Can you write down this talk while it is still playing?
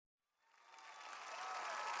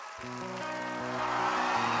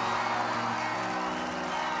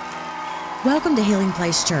Welcome to Healing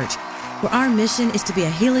Place Church, where our mission is to be a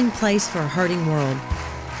healing place for a hurting world.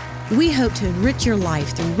 We hope to enrich your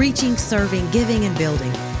life through reaching, serving, giving, and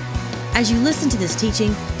building. As you listen to this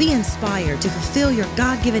teaching, be inspired to fulfill your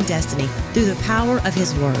God-given destiny through the power of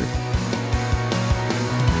His Word.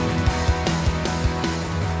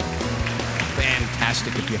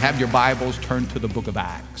 Fantastic. If you have your Bibles, turn to the book of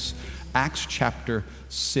Acts. Acts chapter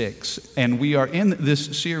 6. And we are in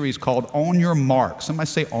this series called On Your Mark. Somebody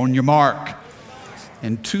say, On Your Mark.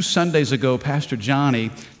 And 2 Sundays ago, Pastor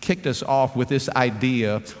Johnny kicked us off with this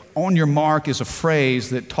idea. On your mark is a phrase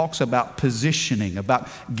that talks about positioning, about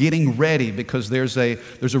getting ready, because there's a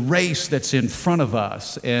race that's in front of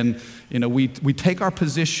us. And, you know, we take our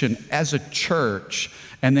position as a church,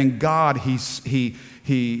 and then God, He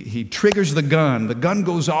triggers the gun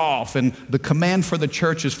goes off, and the command for the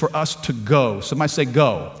church is for us to go. Somebody say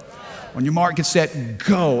go. On your mark, get set,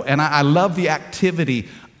 go. And I love the activity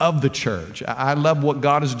of the church. I love what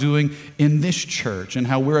God is doing in this church and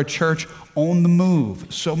how we're a church on the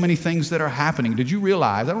move. So many things that are happening. Did you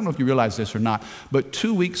realize, I don't know if you realize this or not, but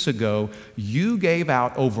 2 weeks ago, you gave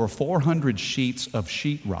out over 400 sheets of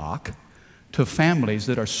sheetrock to families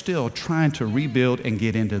that are still trying to rebuild and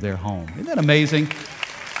get into their home. Isn't that amazing?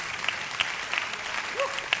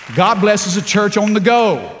 God blesses a church on the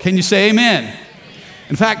go. Can you say amen?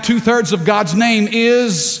 In fact, 2/3 of God's name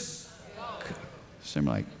is... Some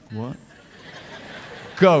are like, what?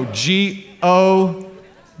 Go. G-O-D.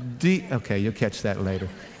 Okay, you'll catch that later.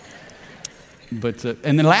 But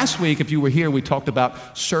and then last week, if you were here, we talked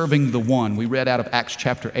about serving the one. We read out of Acts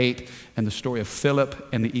chapter 8 and the story of Philip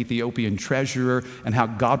and the Ethiopian treasurer and how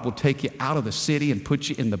God will take you out of the city and put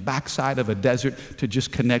you in the backside of a desert to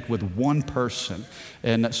just connect with one person.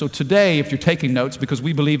 And so today, if you're taking notes, because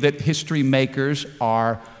we believe that history makers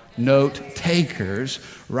are note takers,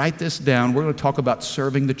 write this down. We're going to talk about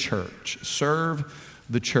serving the church. Serve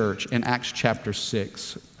the church in Acts chapter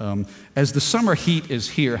 6. As the summer heat is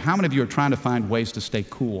here, how many of you are trying to find ways to stay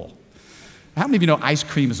cool? How many of you know ice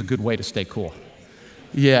cream is a good way to stay cool?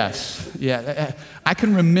 Yes. Yeah. I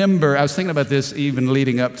can remember, I was thinking about this even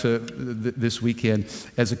leading up to this weekend.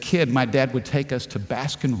 As a kid, my dad would take us to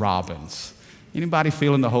Baskin Robbins. Anybody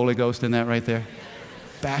feeling the Holy Ghost in that right there?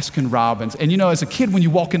 Baskin Robbins. And you know, as a kid, when you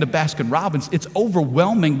walk into Baskin Robbins, it's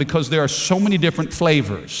overwhelming because there are so many different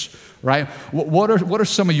flavors, right? What are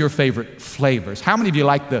some of your favorite flavors? How many of you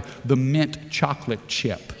like the mint chocolate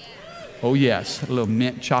chip? Oh yes, a little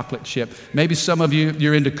mint chocolate chip. Maybe some of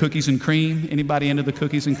you're into cookies and cream. Anybody into the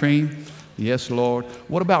cookies and cream? Yes, Lord.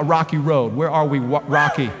 What about Rocky Road? Where are we,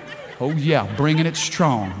 Rocky? Oh yeah, bringing it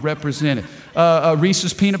strong, represented.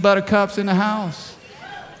 Reese's peanut butter cups in the house.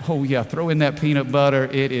 Oh yeah, throw in that peanut butter.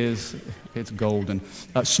 It's golden.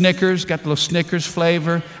 Snickers, got the little Snickers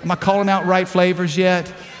flavor. Am I calling out right flavors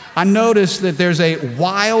yet? I noticed that there's a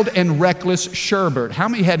wild and reckless sherbet. How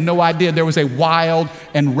many had no idea there was a wild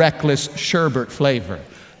and reckless sherbet flavor?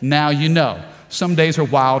 Now you know. Some days are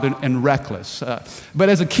wild and reckless. But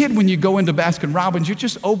as a kid, when you go into Baskin Robbins, you're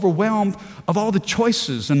just overwhelmed of all the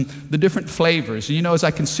choices and the different flavors. And you know, as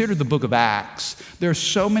I consider the book of Acts, there are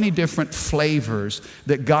so many different flavors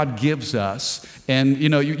that God gives us. And you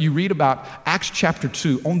know, you read about Acts chapter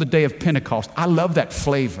 2 on the day of Pentecost. I love that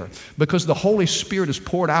flavor because the Holy Spirit is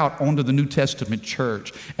poured out onto the New Testament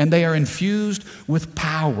church. And they are infused with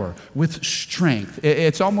power, with strength.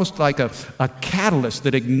 It's almost like a catalyst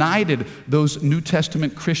that ignited those New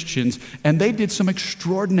Testament Christians, and they did some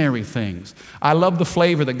extraordinary things. I love the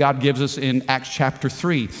flavor that God gives us in Acts chapter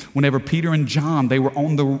 3. Whenever Peter and John, they were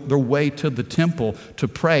on their way to the temple to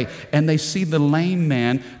pray, and they see the lame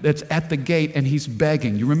man that's at the gate, and he's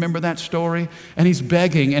begging. You remember that story? And he's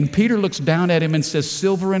begging, and Peter looks down at him and says,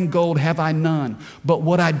 "Silver and gold have I none, but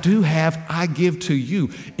what I do have, I give to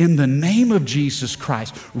you. In the name of Jesus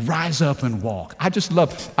Christ, rise up and walk."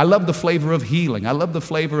 I love the flavor of healing. I love the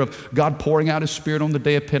flavor of God pouring out His Spirit on the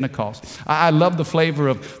day of Pentecost. I love the flavor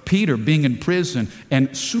of Peter being in prison,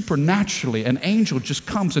 and supernaturally an angel just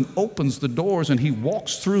comes and opens the doors, and he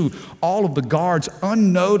walks through all of the guards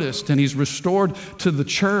unnoticed, and he's restored to the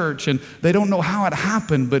church, and they don't know how it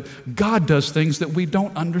happened, but God does things that we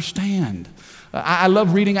don't understand. I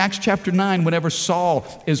love reading Acts chapter 9 whenever Saul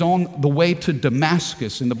is on the way to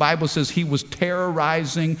Damascus, and the Bible says he was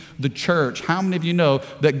terrorizing the church. How many of you know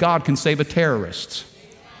that God can save a terrorist?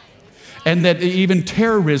 and that even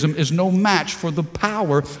terrorism is no match for the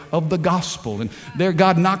power of the gospel. And there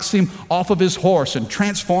God knocks him off of his horse and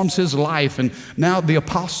transforms his life. And now the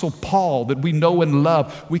Apostle Paul that we know and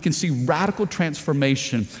love, we can see radical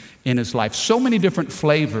transformation in his life. So many different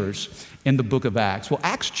flavors in the book of Acts. Well,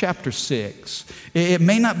 Acts chapter 6, it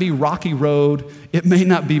may not be Rocky Road, it may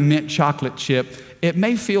not be mint chocolate chip, it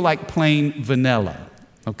may feel like plain vanilla,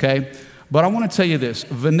 okay? But I want to tell you this,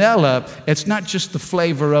 vanilla, it's not just the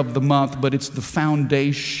flavor of the month, but it's the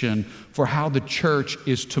foundation for how the church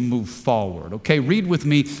is to move forward, okay? Read with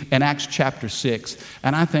me in Acts chapter 6,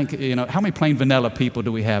 and I think, how many plain vanilla people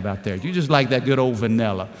do we have out there? You just like that good old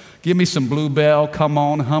vanilla. Give me some Bluebell, come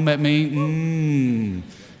on, hum at me,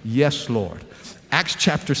 Yes, Lord. Acts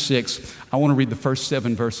chapter 6, I want to read the first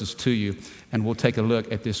 7 verses to you, and we'll take a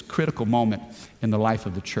look at this critical moment in the life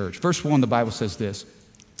of the church. Verse 1, the Bible says this,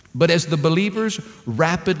 "But as the believers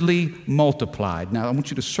rapidly multiplied," now I want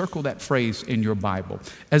you to circle that phrase in your Bible.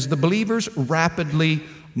 As the believers rapidly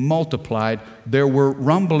multiplied, there were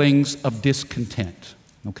rumblings of discontent.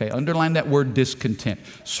 Okay, underline that word discontent.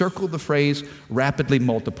 Circle the phrase rapidly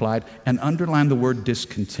multiplied and underline the word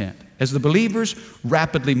discontent. As the believers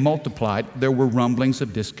rapidly multiplied, there were rumblings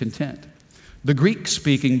of discontent. The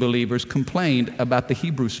Greek-speaking believers complained about the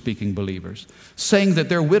Hebrew-speaking believers, saying that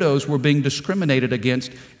their widows were being discriminated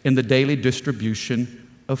against in the daily distribution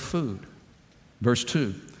of food. Verse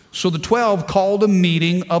 2, "So the 12 called a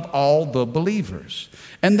meeting of all the believers,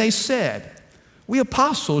 and they said, 'We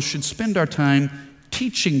apostles should spend our time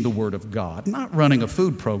teaching the Word of God, not running a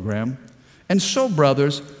food program. And so,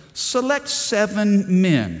 brothers, select 7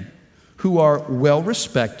 men who are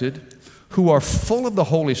well-respected, who are full of the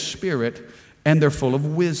Holy Spirit, and they're full of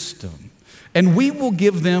wisdom. And we will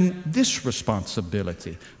give them this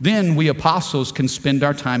responsibility. Then we apostles can spend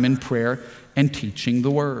our time in prayer and teaching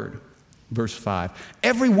the Word.'" Verse 5,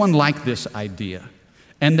 "Everyone liked this idea,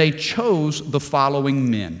 and they chose the following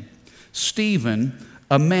men: Stephen,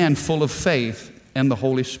 a man full of faith and the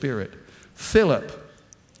Holy Spirit; Philip,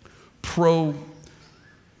 Prochorus,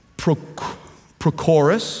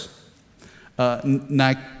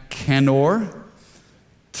 Nicanor,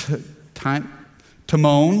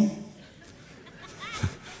 Timon,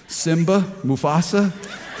 Simba, Mufasa,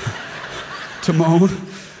 Timon,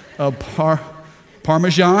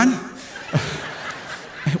 Parmesan.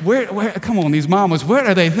 Where, come on, these mamas, what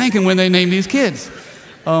are they thinking when they name these kids?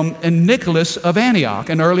 And Nicholas of Antioch,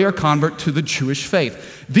 an earlier convert to the Jewish faith.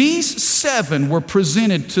 These 7 were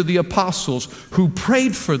presented to the apostles, who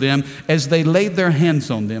prayed for them as they laid their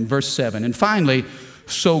hands on them. Verse 7. And finally,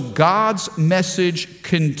 "So God's message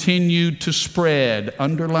continued to spread."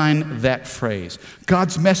 Underline that phrase.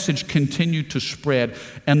 God's message continued to spread,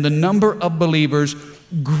 and the number of believers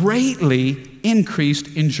greatly increased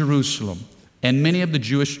in Jerusalem, and many of the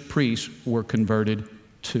Jewish priests were converted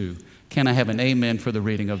too. Can I have an amen for the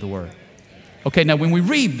reading of the Word? Okay, now when we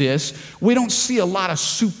read this, we don't see a lot of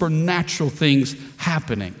supernatural things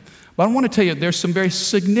happening. But I want to tell you, there's some very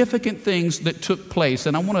significant things that took place.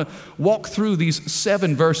 And I want to walk through these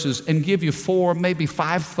 7 verses and give you 4, maybe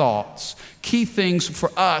 5 thoughts, key things for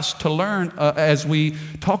us to learn as we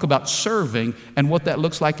talk about serving and what that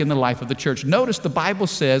looks like in the life of the church. Notice the Bible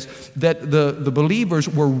says that the believers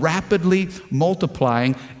were rapidly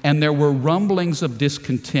multiplying and there were rumblings of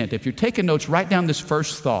discontent. If you're taking notes, write down this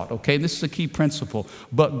first thought, okay? This is a key principle.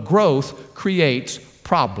 But growth creates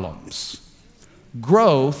problems.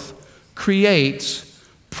 Growth creates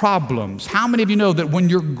problems. How many of you know that when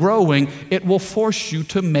you're growing, it will force you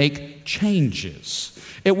to make changes?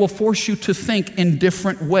 It will force you to think in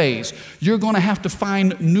different ways. You're going to have to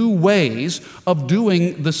find new ways of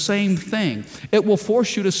doing the same thing. It will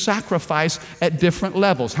force you to sacrifice at different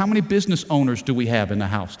levels. How many business owners do we have in the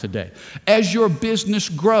house today? As your business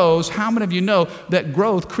grows, how many of you know that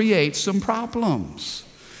growth creates some problems?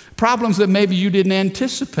 Problems that maybe you didn't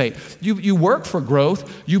anticipate. You work for growth,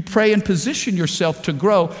 you pray and position yourself to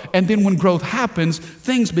grow, and then when growth happens,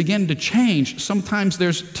 things begin to change. Sometimes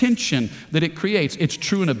there's tension that it creates. It's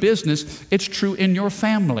true in a business, it's true in your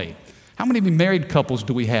family. How many married couples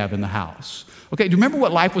do we have in the house? Okay, do you remember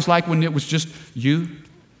what life was like when it was just you?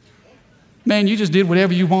 Man, you just did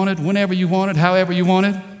whatever you wanted, whenever you wanted, however you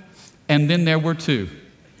wanted. And then there were two.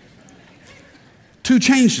 Two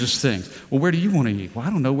changes things. Well, where do you want to eat? Well,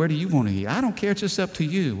 I don't know. Where do you want to eat? I don't care. It's just up to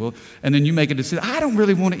you. Well, and then you make a decision. I don't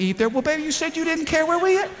really want to eat there. Well, baby, you said you didn't care where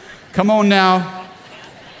we eat. Come on now.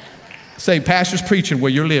 Say, pastor's preaching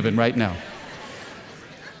where you're living right now.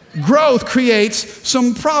 Growth creates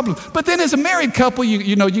some problems. But then as a married couple,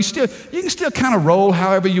 you can still kind of roll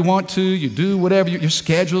however you want to. You do whatever, your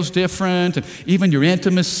schedule's different, and even your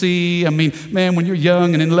intimacy. I mean, man, when you're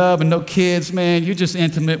young and in love and no kids, man, you're just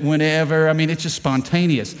intimate whenever. I mean, it's just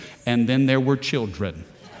spontaneous. And then there were children.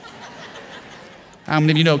 How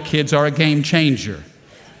many of you know kids are a game changer?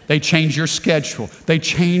 They change your schedule. They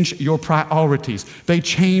change your priorities. They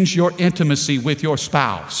change your intimacy with your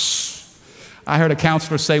spouse. I heard a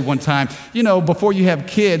counselor say one time, before you have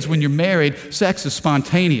kids, when you're married, sex is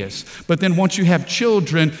spontaneous. But then once you have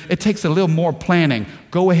children, it takes a little more planning.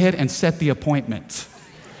 Go ahead and set the appointment.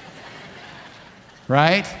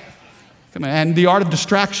 Right? Come on. And the art of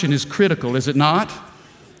distraction is critical, is it not?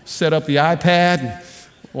 Set up the iPad and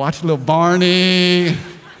watch little Barney.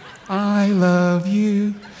 I love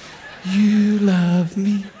you. You love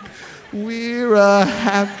me. We're a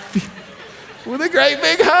happy, with a great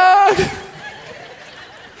big hug.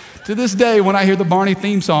 To this day, when I hear the Barney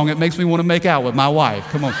theme song, it makes me want to make out with my wife.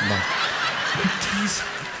 Come on, somebody.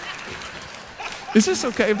 Is this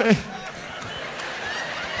okay, babe?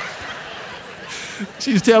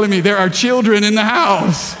 She's telling me there are children in the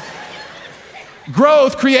house.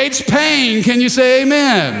 Growth creates pain. Can you say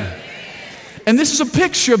amen? And this is a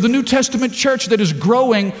picture of the New Testament church that is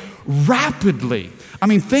growing rapidly. I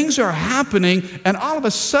mean, things are happening, and all of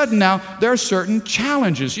a sudden now, there are certain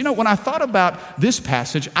challenges. When I thought about this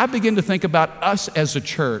passage, I began to think about us as a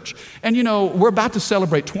church. And we're about to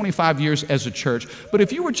celebrate 25 years as a church. But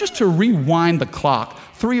if you were just to rewind the clock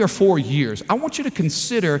 3 or 4 years, I want you to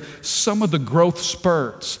consider some of the growth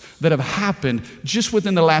spurts that have happened just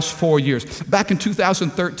within the last 4 years. Back in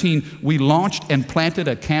 2013, we launched and planted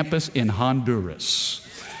a campus in Honduras.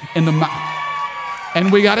 And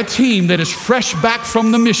we got a team that is fresh back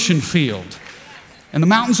from the mission field in the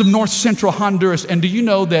mountains of north central Honduras. And do you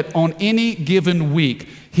know that on any given week,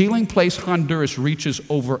 Healing Place Honduras reaches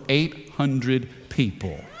over 800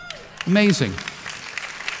 people? Amazing.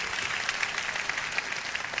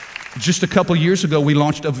 Just a couple years ago, we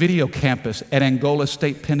launched a video campus at Angola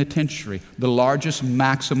State Penitentiary, the largest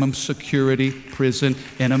maximum security prison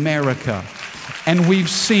in America. And we've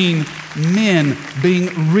seen men being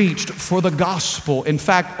reached for the gospel. In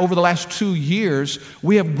fact, over the last 2 years,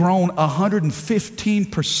 we have grown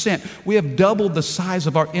 115%. We have doubled the size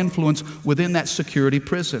of our influence within that security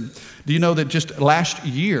prison. Do you know that just last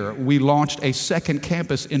year, we launched a second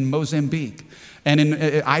campus in Mozambique? And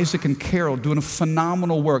in Isaac and Carol doing a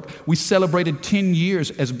phenomenal work. We celebrated 10 years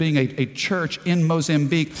as being a church in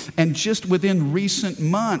Mozambique, and just within recent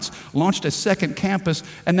months launched a second campus,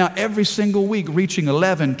 and now every single week reaching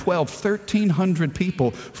 11, 12, 1,300 people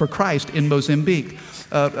for Christ in Mozambique.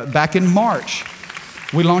 Back in March,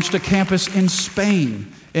 we launched a campus in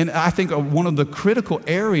Spain. And I think one of the critical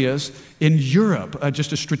areas in Europe,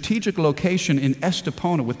 just a strategic location in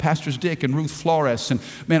Estepona with Pastors Dick and Ruth Flores. And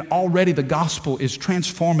man, already the gospel is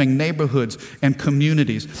transforming neighborhoods and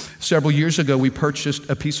communities. Several years ago, we purchased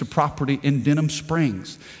a piece of property in Denham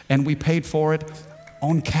Springs, and we paid for it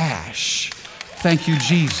on cash. Thank you,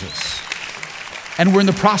 Jesus. And we're in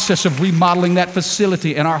the process of remodeling that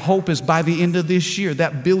facility, and our hope is by the end of this year,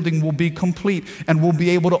 that building will be complete, and we'll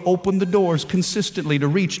be able to open the doors consistently to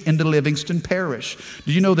reach into Livingston Parish.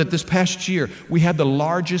 Do you know that this past year, we had the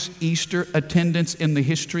largest Easter attendance in the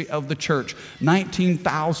history of the church?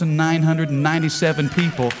 19,997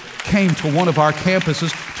 people came to one of our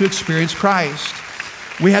campuses to experience Christ.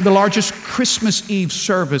 We had the largest Christmas Eve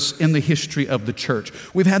service in the history of the church.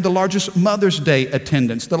 We've had the largest Mother's Day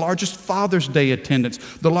attendance, the largest Father's Day attendance,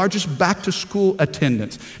 the largest back-to-school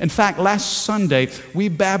attendance. In fact, last Sunday, we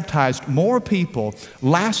baptized more people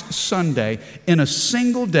last Sunday in a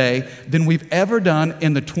single day than we've ever done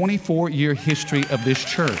in the 24-year history of this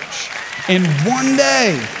church. In one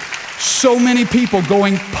day, so many people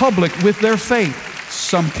going public with their faith.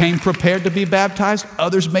 Some came prepared to be baptized.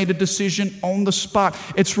 Others made a decision on the spot.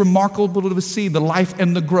 It's remarkable to see the life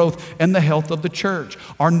and the growth and the health of the church.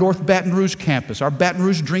 Our North Baton Rouge campus, our Baton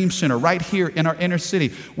Rouge Dream Center right here in our inner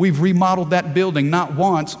city. We've remodeled that building not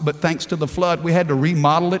once, but thanks to the flood, we had to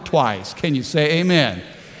remodel it twice. Can you say amen?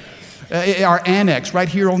 Our annex right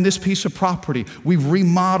here on this piece of property, we've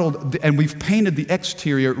remodeled and we've painted the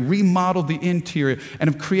exterior, remodeled the interior, and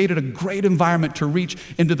have created a great environment to reach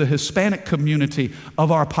into the Hispanic community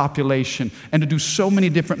of our population and to do so many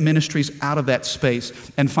different ministries out of that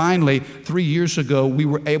space. And finally, 3 years ago, we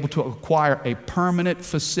were able to acquire a permanent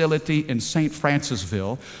facility in St.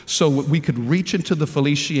 Francisville so we could reach into the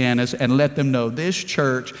Felicianas and let them know this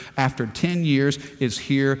church, after 10 years, is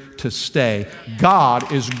here to stay.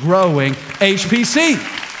 God is growing HPC.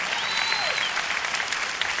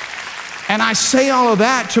 And I say all of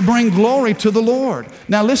that to bring glory to the Lord.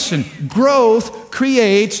 Now listen, growth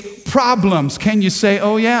creates problems. Can you say,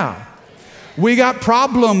 oh yeah? We got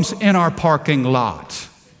problems in our parking lot.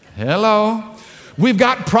 Hello. We've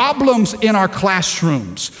got problems in our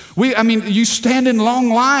classrooms. You stand in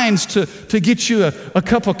long lines to get you a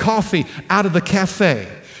cup of coffee out of the cafe.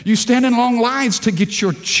 You stand in long lines to get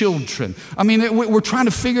your children. We're trying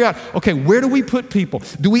to figure out, okay, where do we put people?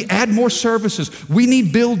 Do we add more services? We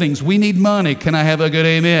need buildings. We need money. Can I have a good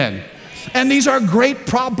amen? And these are great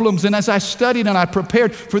problems. And as I studied and I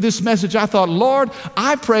prepared for this message, I thought, Lord,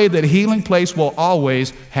 I pray that Healing Place will always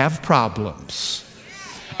have problems.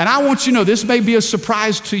 And I want you to know, this may be a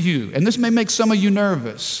surprise to you, and this may make some of you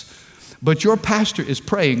nervous, but your pastor is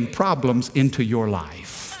praying problems into your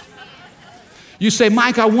life. You say,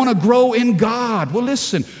 Mike, I want to grow in God. Well,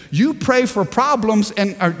 listen, you pray for problems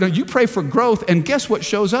you pray for growth, and guess what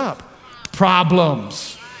shows up?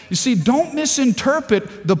 Problems. You see, don't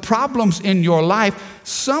misinterpret the problems in your life.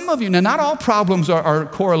 Some of you, now not all problems are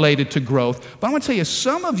correlated to growth, but I'm going to tell you,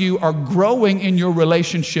 some of you are growing in your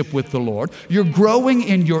relationship with the Lord. You're growing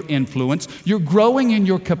in your influence. You're growing in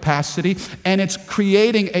your capacity, and it's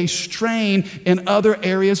creating a strain in other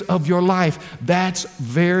areas of your life. That's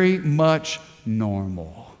very much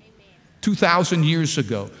normal. 2,000 years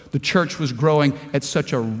ago, the church was growing at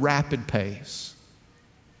such a rapid pace.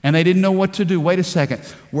 And they didn't know what to do. Wait a second,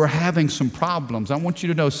 we're having some problems. I want you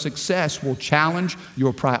to know success will challenge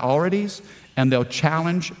your priorities and they'll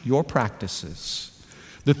challenge your practices.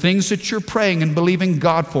 The things that you're praying and believing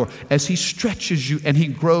God for, as He stretches you and He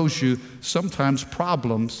grows you, sometimes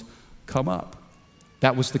problems come up.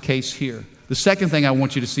 That was the case here. The second thing I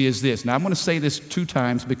want you to see is this. Now, I'm going to say this 2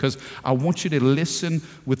 times because I want you to listen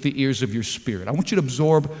with the ears of your spirit. I want you to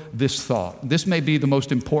absorb this thought. This may be the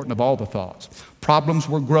most important of all the thoughts. Problems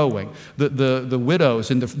were growing. The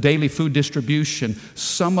widows in the daily food distribution,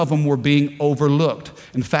 some of them were being overlooked.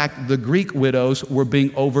 In fact, the Greek widows were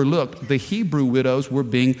being overlooked. The Hebrew widows were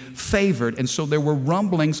being favored. And so there were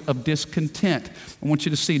rumblings of discontent. I want you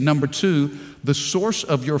to see, number 2, the source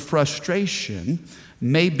of your frustration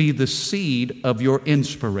may be the seed of your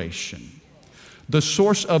inspiration. The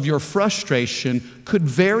source of your frustration could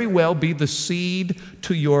very well be the seed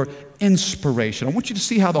to your inspiration. I want you to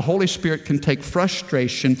see how the Holy Spirit can take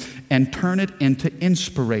frustration and turn it into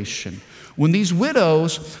inspiration. When these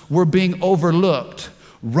widows were being overlooked,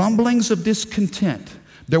 rumblings of discontent,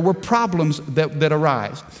 there were problems that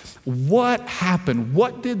arise. What happened?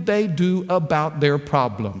 What did they do about their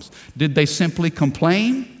problems? Did they simply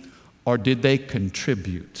complain? Or did they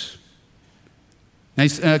contribute? Now,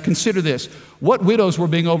 consider this. What widows were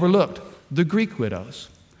being overlooked? The Greek widows.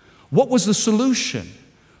 What was the solution?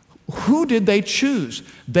 Who did they choose?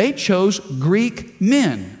 They chose Greek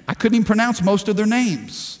men. I couldn't even pronounce most of their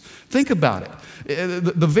names. Think about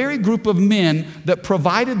it. The very group of men that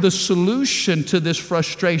provided the solution to this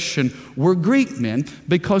frustration were Greek men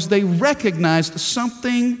because they recognized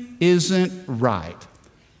something isn't right.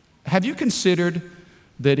 Have you considered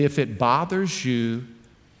that if it bothers you,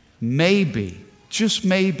 maybe, just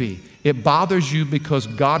maybe, it bothers you because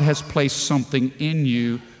God has placed something in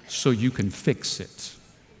you so you can fix it?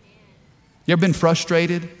 You ever been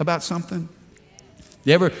frustrated about something?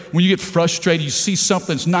 You ever, when you get frustrated, you see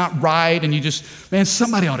something's not right and you just, man,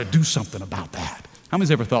 somebody ought to do something about that. How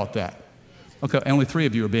many's ever thought that? Okay, only 3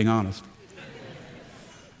 of you are being honest.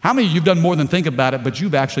 How many of you have done more than think about it, but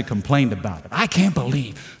you've actually complained about it? I can't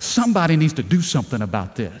believe somebody needs to do something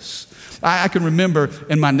about this. I can remember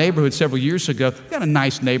in my neighborhood several years ago, we got a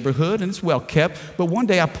nice neighborhood and it's well kept, but one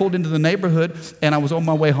day I pulled into the neighborhood and I was on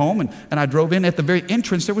my way home and I drove in. At the very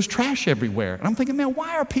entrance, there was trash everywhere. And I'm thinking, man,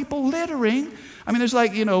 why are people littering? There's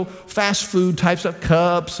fast food types of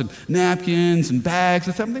cups and napkins and bags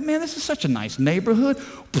and stuff. I'm thinking, man, this is such a nice neighborhood.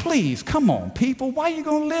 Please, come on, people, why are you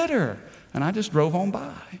going to litter? And I just drove on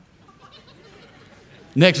by.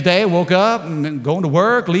 Next day, I woke up and going to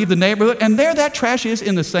work, leave the neighborhood, and there that trash is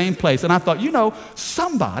in the same place. And I thought,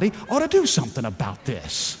 somebody ought to do something about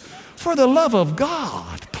this. For the love of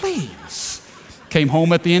God, please. Came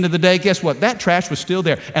home at the end of the day, guess what? That trash was still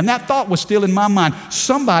there. And that thought was still in my mind.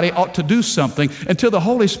 Somebody ought to do something until the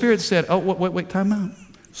Holy Spirit said, oh, wait, time out.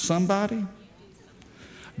 Somebody?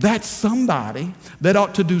 That somebody that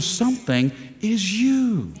ought to do something is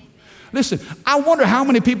you. Listen, I wonder how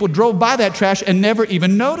many people drove by that trash and never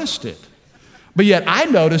even noticed it. But yet I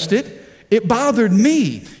noticed it. It bothered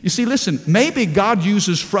me. You see, listen, maybe God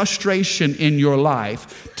uses frustration in your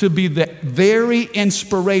life to be the very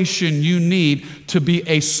inspiration you need to be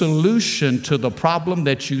a solution to the problem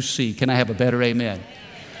that you see. Can I have a better amen?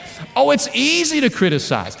 Oh, it's easy to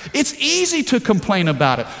criticize. It's easy to complain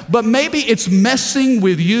about it. But maybe it's messing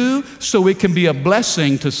with you so it can be a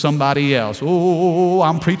blessing to somebody else. Oh,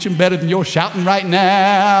 I'm preaching better than you're shouting right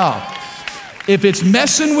now. If it's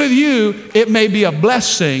messing with you, it may be a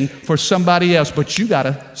blessing for somebody else, but you got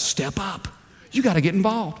to step up. You got to get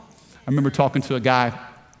involved. I remember talking to a guy,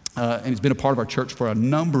 and he's been a part of our church for a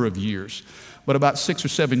number of years. But about 6 or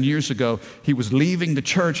 7 years ago, he was leaving the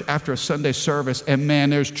church after a Sunday service, and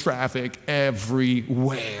man, there's traffic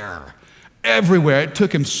everywhere. Everywhere. It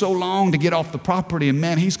took him so long to get off the property, and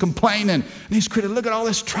man, he's complaining. And he's criticizing, look at all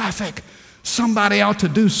this traffic. Somebody ought to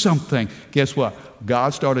do something. Guess what?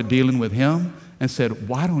 God started dealing with him and said,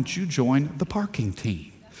 why don't you join the parking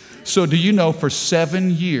team? So do you know for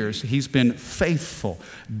 7 years he's been faithful,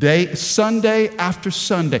 Sunday after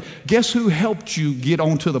Sunday. Guess who helped you get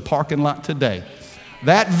onto the parking lot today?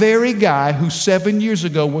 That very guy who 7 years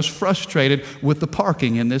ago was frustrated with the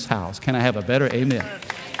parking in this house. Can I have a better amen?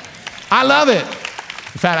 I love it.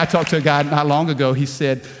 In fact, I talked to a guy not long ago. He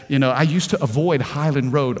said, I used to avoid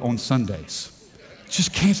Highland Road on Sundays.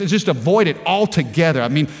 Just avoid it altogether. I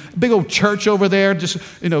mean, big old church over there,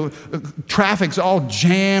 traffic's all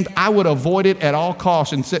jammed. I would avoid it at all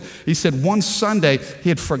costs. And he said one Sunday he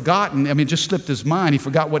had forgotten, it just slipped his mind. He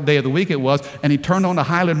forgot what day of the week it was, and he turned on the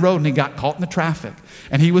Highland Road and he got caught in the traffic.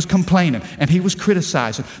 And he was complaining and he was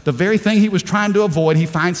criticizing. The very thing he was trying to avoid, he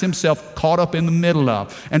finds himself caught up in the middle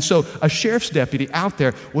of. And so a sheriff's deputy out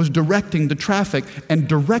there was directing the traffic and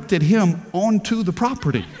directed him onto the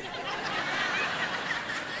property.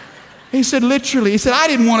 He said, literally, I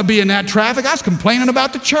didn't want to be in that traffic. I was complaining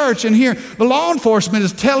about the church. And here, the law enforcement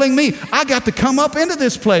is telling me I got to come up into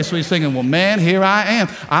this place. So he's thinking, well, man, here I am.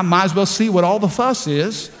 I might as well see what all the fuss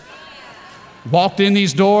is. Walked in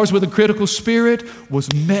these doors with a critical spirit,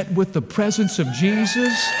 was met with the presence of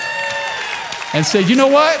Jesus, and said, you know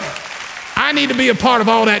what? I need to be a part of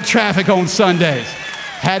all that traffic on Sundays.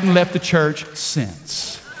 Hadn't left the church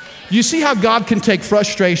since. You see how God can take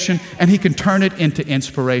frustration and he can turn it into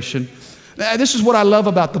inspiration? This is what I love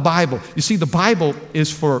about the Bible. You see, the Bible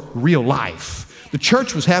is for real life. The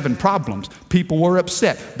church was having problems. People were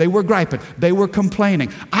upset. They were griping. They were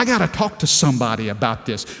complaining. I got to talk to somebody about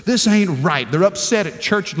this. This ain't right. They're upset at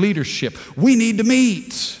church leadership. We need to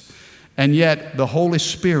meet. And yet the Holy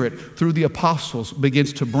Spirit, through the apostles,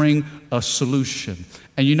 begins to bring a solution.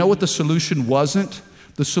 And you know what the solution wasn't?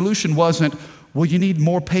 The solution wasn't, well, you need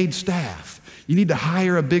more paid staff. You need to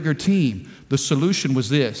hire a bigger team. The solution was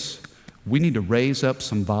this: we need to raise up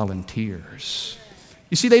some volunteers.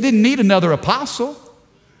 You see, they didn't need another apostle.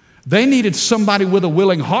 They needed somebody with a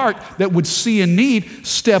willing heart that would see a need,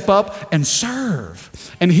 step up and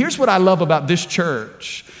serve. And here's what I love about this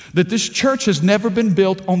church, that this church has never been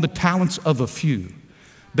built on the talents of a few.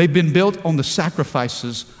 They've been built on the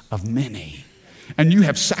sacrifices of many. And you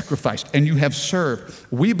have sacrificed and you have served.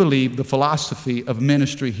 We believe the philosophy of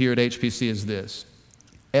ministry here at HPC is this: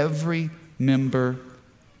 every member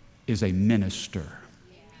is a minister.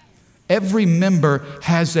 Every member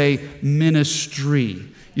has a ministry.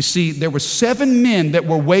 You see, there were 7 men that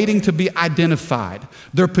were waiting to be identified.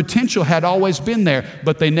 Their potential had always been there,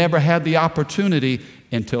 but they never had the opportunity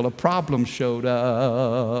until a problem showed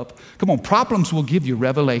up. Come on, problems will give you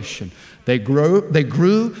revelation. They grew,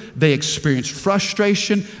 they experienced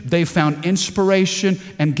frustration, they found inspiration,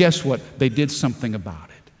 and guess what? They did something about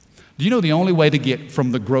it. Do you know the only way to get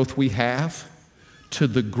from the growth we have to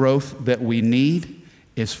the growth that we need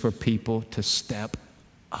is for people to step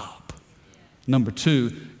up? Number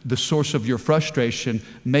 2, the source of your frustration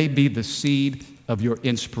may be the seed of your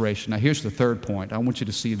inspiration. Now, here's the third point. I want you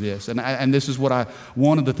to see this. And this is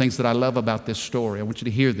one of the things that I love about this story. I want you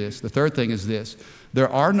to hear this. The third thing is this: there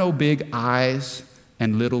are no big I's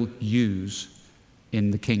and little U's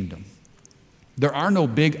in the kingdom. There are no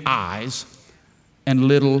big I's and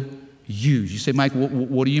little U's. You say, Mike,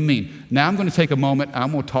 what do you mean? Now I'm going to take a moment.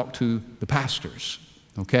 I'm going to talk to the pastors,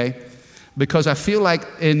 okay? Because I feel like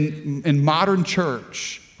in modern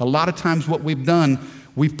church, a lot of times what we've done,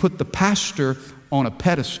 we've put the pastor on a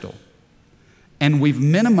pedestal and we've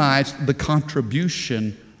minimized the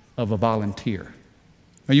contribution of a volunteer.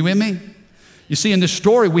 Are you with me? You see, in this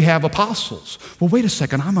story, we have apostles. Well, wait a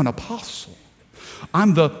second, I'm an apostle.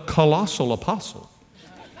 I'm the colossal apostle.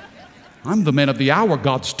 I'm the man of the hour,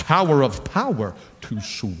 God's tower of power, too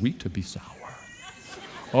sweet to be sour.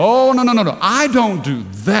 Oh, no. I don't do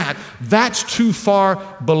that. That's too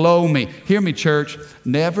far below me. Hear me, church.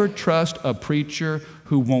 Never trust a preacher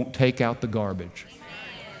who won't take out the garbage.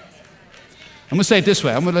 I'm going to say it this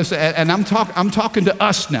way. I'm talking to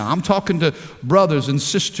us now. I'm talking to brothers and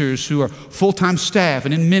sisters who are full-time staff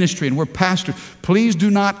and in ministry, and we're pastors. Please do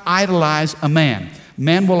not idolize a man.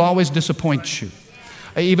 Man will always disappoint you.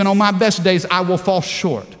 Even on my best days, I will fall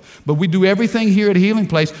short. But we do everything here at Healing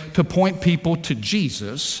Place to point people to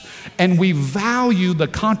Jesus, and we value the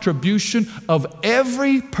contribution of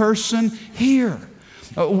every person here.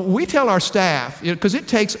 We tell our staff, because it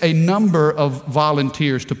takes a number of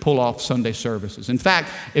volunteers to pull off Sunday services. In fact,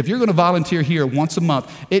 if you're going to volunteer here once a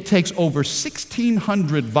month, it takes over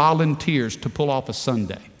 1,600 volunteers to pull off a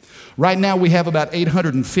Sunday. Right now, we have about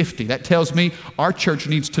 850. That tells me our church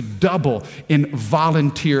needs to double in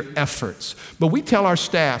volunteer efforts. But we tell our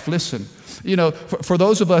staff, listen, for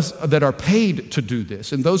those of us that are paid to do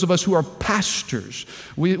this, and those of us who are pastors,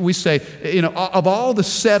 we say, of all the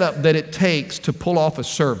setup that it takes to pull off a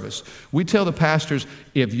service, we tell the pastors,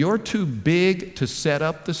 if you're too big to set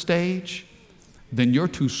up the stage, then you're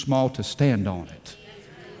too small to stand on it.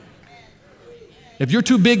 If you're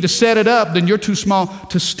too big to set it up, then you're too small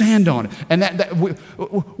to stand on it. And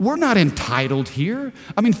we're not entitled here.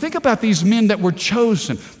 I mean, think about these men that were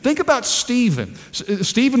chosen. Think about Stephen.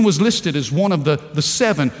 Stephen was listed as one of the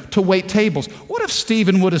 7 to wait tables. What if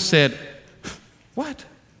Stephen would have said, what?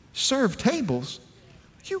 Serve tables?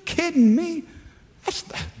 Are you kidding me?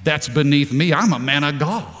 That's beneath me. I'm a man of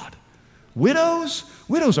God. Widows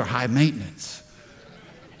are high maintenance.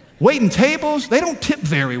 Waiting tables, they don't tip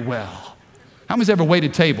very well. How many's ever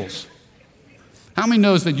waited tables? How many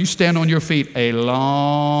knows that you stand on your feet a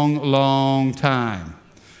long, long time?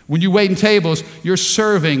 When you wait in tables, you're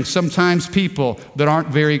serving sometimes people that aren't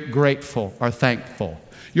very grateful or thankful.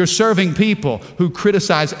 You're serving people who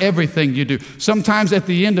criticize everything you do. Sometimes at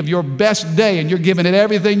the end of your best day and you're giving it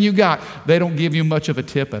everything you got, they don't give you much of a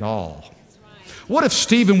tip at all. What if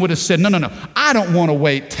Stephen would have said, no, I don't want to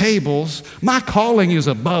wait tables. My calling is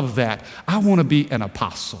above that. I want to be an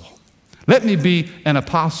apostle. Let me be an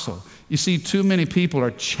apostle. You see, too many people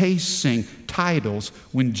are chasing titles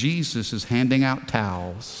when Jesus is handing out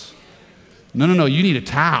towels. No, you need a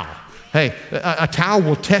towel. Hey, a towel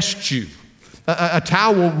will test you. A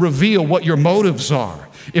towel will reveal what your motives are,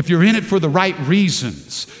 if you're in it for the right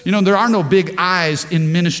reasons. There are no big I's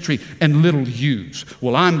in ministry and little U's.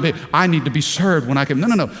 Well, I need to be served when I can.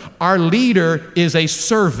 No. Our leader is a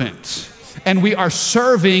servant, and we are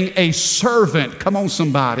serving a servant. Come on,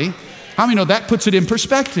 somebody. How many know that puts it in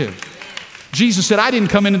perspective? Jesus said, I didn't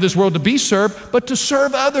come into this world to be served, but to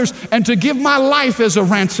serve others and to give my life as a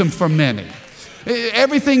ransom for many.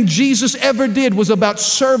 Everything Jesus ever did was about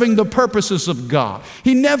serving the purposes of God.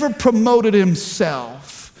 He never promoted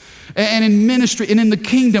himself. And in ministry and in the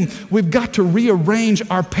kingdom, we've got to rearrange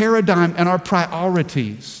our paradigm and our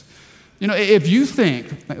priorities. If you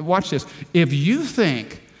think, watch this, if you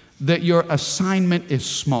think that your assignment is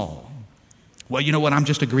small, well, you know what, I'm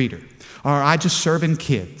just a greeter. Or I just serve in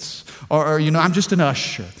kids. Or I'm just an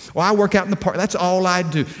usher. Or I work out in the park. That's all I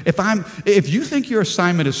do. If you think your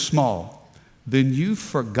assignment is small, then you've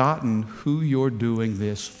forgotten who you're doing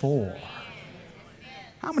this for.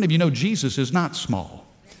 How many of you know Jesus is not small?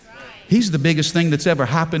 He's the biggest thing that's ever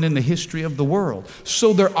happened in the history of the world.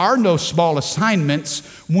 So there are no small assignments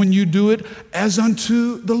when you do it as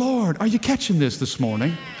unto the Lord. Are you catching this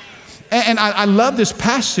morning? And I love this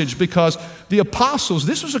passage because the apostles,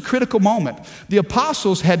 this was a critical moment. The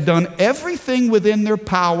apostles had done everything within their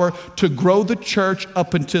power to grow the church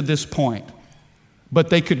up until this point. But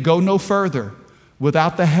they could go no further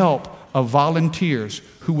without the help of volunteers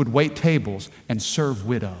who would wait tables and serve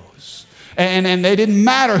widows. And they didn't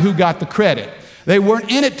matter who got the credit. They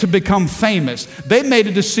weren't in it to become famous. They made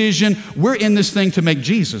a decision, we're in this thing to make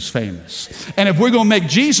Jesus famous. And if we're going to make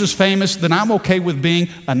Jesus famous, then I'm okay with being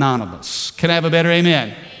anonymous. Can I have a better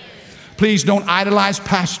amen? Please don't idolize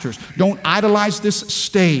pastors. Don't idolize this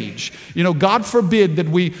stage. God forbid that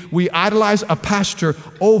we idolize a pastor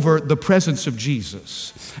over the presence of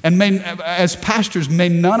Jesus. And as pastors, may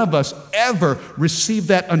none of us ever receive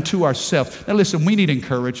that unto ourselves. Now listen, we need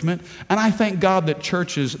encouragement. And I thank God that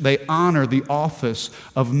churches, they honor the office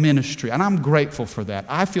of ministry. And I'm grateful for that.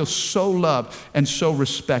 I feel so loved and so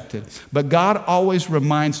respected. But God always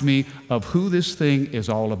reminds me of who this thing is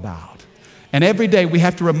all about. And every day we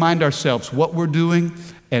have to remind ourselves what we're doing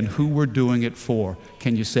and who we're doing it for.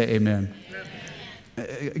 Can you say amen?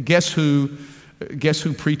 Guess who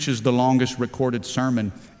preaches the longest recorded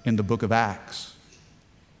sermon in the book of Acts?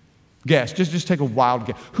 Guess, just take a wild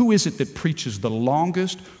guess. Who is it that preaches the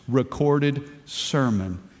longest recorded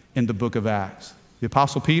sermon in the book of Acts? The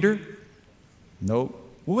Apostle Peter? Nope.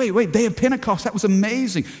 Wait, Day of Pentecost, that was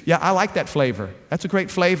amazing. Yeah, I like that flavor. That's a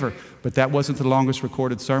great flavor. But that wasn't the longest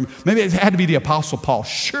recorded sermon. Maybe it had to be the Apostle Paul.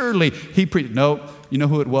 Surely he preached. No, you know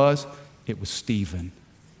who it was? It was Stephen.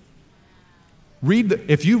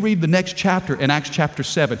 If you read the next chapter in Acts chapter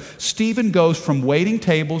 7, Stephen goes from waiting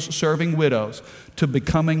tables, serving widows, to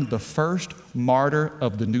becoming the first martyr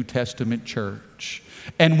of the New Testament church.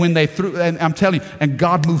 And when they threw, and I'm telling you, and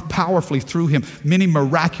God moved powerfully through him. Many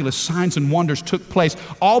miraculous signs and wonders took place,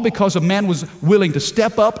 all because a man was willing to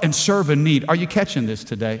step up and serve a need. Are you catching this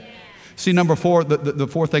today? See, number 4, the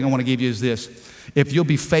fourth thing I want to give you is this. If you'll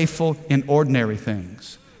be faithful in ordinary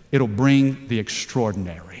things, it'll bring the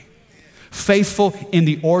extraordinary. Faithful in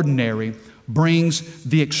the ordinary brings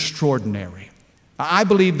the extraordinary. I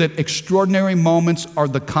believe that extraordinary moments are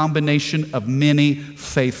the combination of many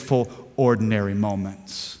faithful ordinary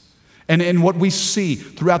moments. And what we see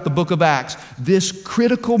throughout the book of Acts, this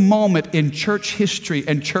critical moment in church history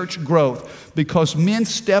and church growth, because men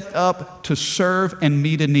stepped up to serve and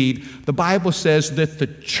meet a need, the Bible says that the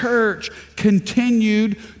church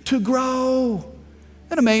continued to grow. Isn't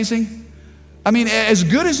that amazing? I mean, as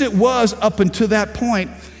good as it was up until that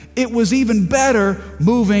point, it was even better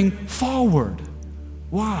moving forward.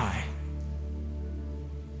 Why?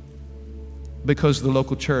 Because the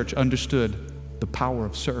local church understood the power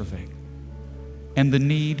of serving and the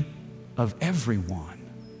need of everyone.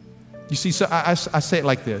 You see, so I say it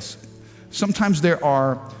like this. Sometimes there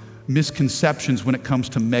are misconceptions when it comes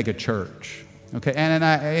to mega church. Okay, and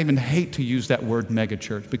I even hate to use that word mega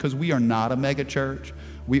church, because we are not a mega church.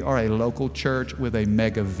 We are a local church with a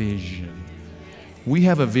mega vision. We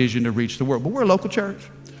have a vision to reach the world, but we're a local church,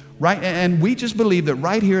 right? And we just believe that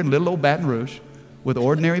right here in little old Baton Rouge, with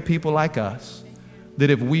ordinary people like us,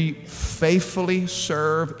 that if we faithfully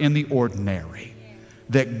serve in the ordinary,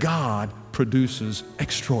 that God produces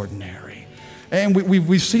extraordinary. And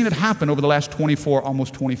we've seen it happen over the last 24,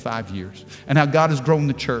 almost 25 years, and how God has grown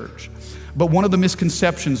the church. But one of the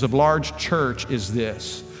misconceptions of large church is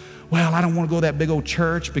this. Well, I don't want to go to that big old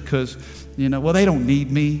church because, well, they don't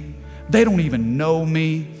need me. They don't even know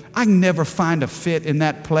me. I can never find a fit in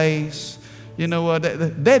that place.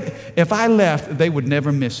 If I left, they would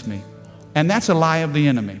never miss me. And that's a lie of the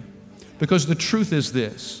enemy. Because the truth is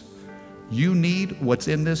this. You need what's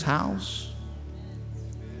in this house,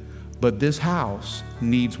 but this house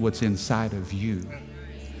needs what's inside of you.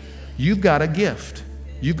 You've got a gift.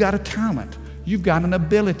 You've got a talent. You've got an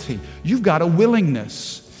ability. You've got a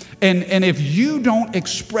willingness. And if you don't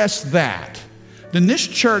express that, then this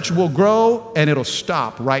church will grow and it'll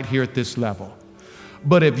stop right here at this level.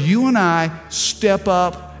 But if you and I step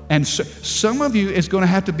up, and some of you, it's going to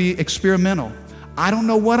have to be experimental. I don't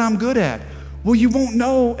know what I'm good at. Well, you won't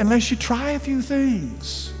know unless you try a few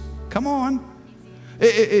things. Come on.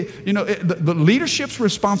 The leadership's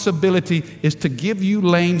responsibility is to give you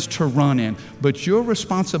lanes to run in, but your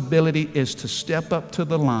responsibility is to step up to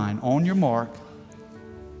the line on your mark,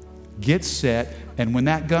 get set, and when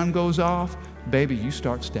that gun goes off, baby, you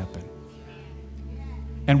start stepping.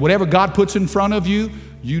 And whatever God puts in front of you,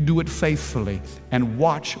 you do it faithfully and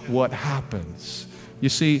watch what happens. You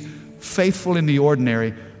see, faithful in the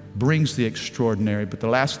ordinary brings the extraordinary. But the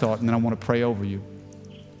last thought, and then I want to pray over you.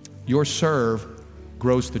 Your serve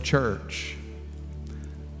grows the church,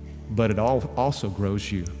 but it also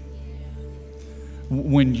grows you.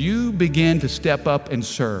 When you begin to step up and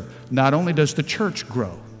serve, not only does the church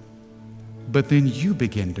grow, but then you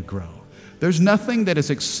begin to grow. There's nothing that has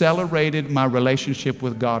accelerated my relationship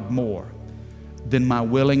with God more than my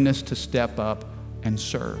willingness to step up and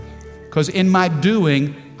serve. Because in my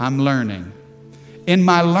doing, I'm learning. In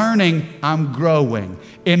my learning, I'm growing.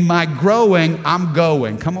 In my growing, I'm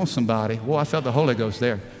going. Come on, somebody. Well, I felt the Holy Ghost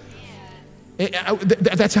there.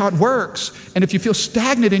 That's how it works. And if you feel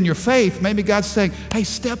stagnant in your faith, maybe God's saying, hey,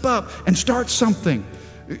 step up and start something.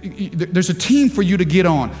 There's a team for you to get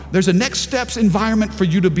on. There's a next steps environment for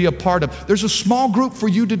you to be a part of. There's a small group for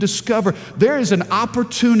you to discover. There is an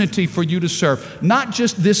opportunity for you to serve, not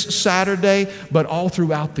just this Saturday, but all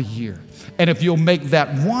throughout the year. And if you'll make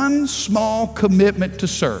that one small commitment to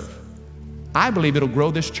serve, I believe it'll grow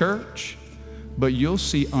this church, but you'll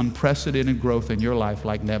see unprecedented growth in your life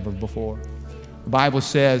like never before. The Bible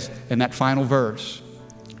says in that final verse,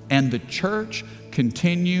 and the church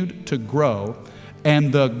continued to grow,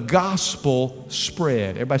 and the gospel spread.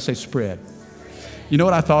 Everybody say spread. You know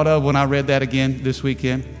what I thought of when I read that again this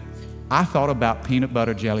weekend? I thought about peanut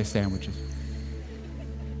butter jelly sandwiches.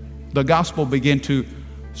 The gospel began to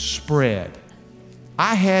spread.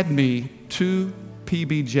 I had me 2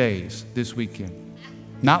 PBJs this weekend.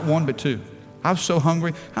 Not one, but 2. I was so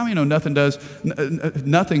hungry. How many know nothing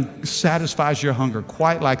satisfies your hunger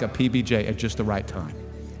quite like a PBJ at just the right time?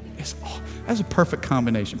 That's a perfect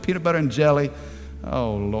combination. Peanut butter and jelly.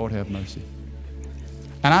 Oh, Lord have mercy.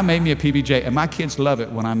 And I made me a PBJ, and my kids love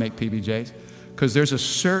it when I make PBJs because there's a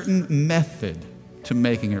certain method to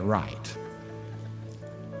making it right.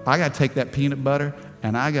 I got to take that peanut butter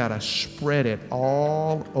and I got to spread it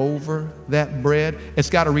all over that bread. It's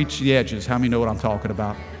got to reach the edges. How many know what I'm talking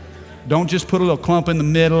about? Don't just put a little clump in the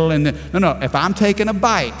middle. No. If I'm taking a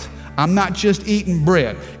bite, I'm not just eating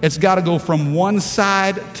bread. It's got to go from one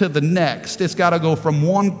side to the next. It's got to go from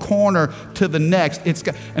one corner to the next.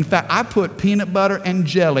 In fact, I put peanut butter and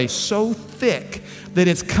jelly so thick that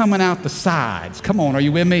it's coming out the sides. Come on, are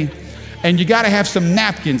you with me? And you got to have some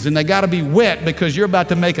napkins, and they got to be wet because you're about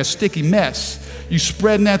to make a sticky mess. You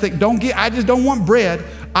spreading that thing. I just don't want bread.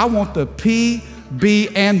 I want the P, B,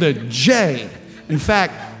 and the J. In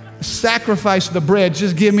fact, sacrifice the bread.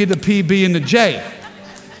 Just give me the P, B, and the J.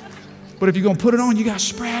 But if you're going to put it on, you got to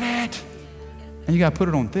spread it. And you got to put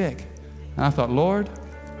it on thick. And I thought, Lord,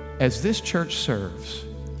 as this church serves,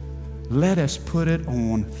 let us put it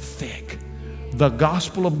on thick. The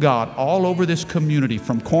gospel of God all over this community,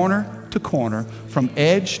 from corner to corner, from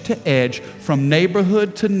edge to edge, from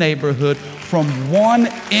neighborhood to neighborhood, from one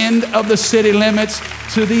end of the city limits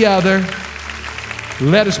to the other.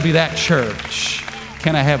 Let us be that church.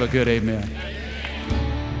 Can I have a good amen?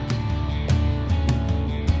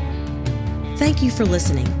 Thank you for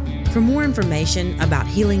listening. For more information about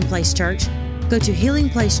Healing Place Church, go to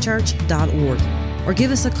healingplacechurch.org or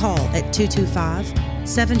give us a call at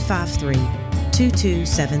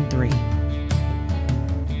 225-753-2273.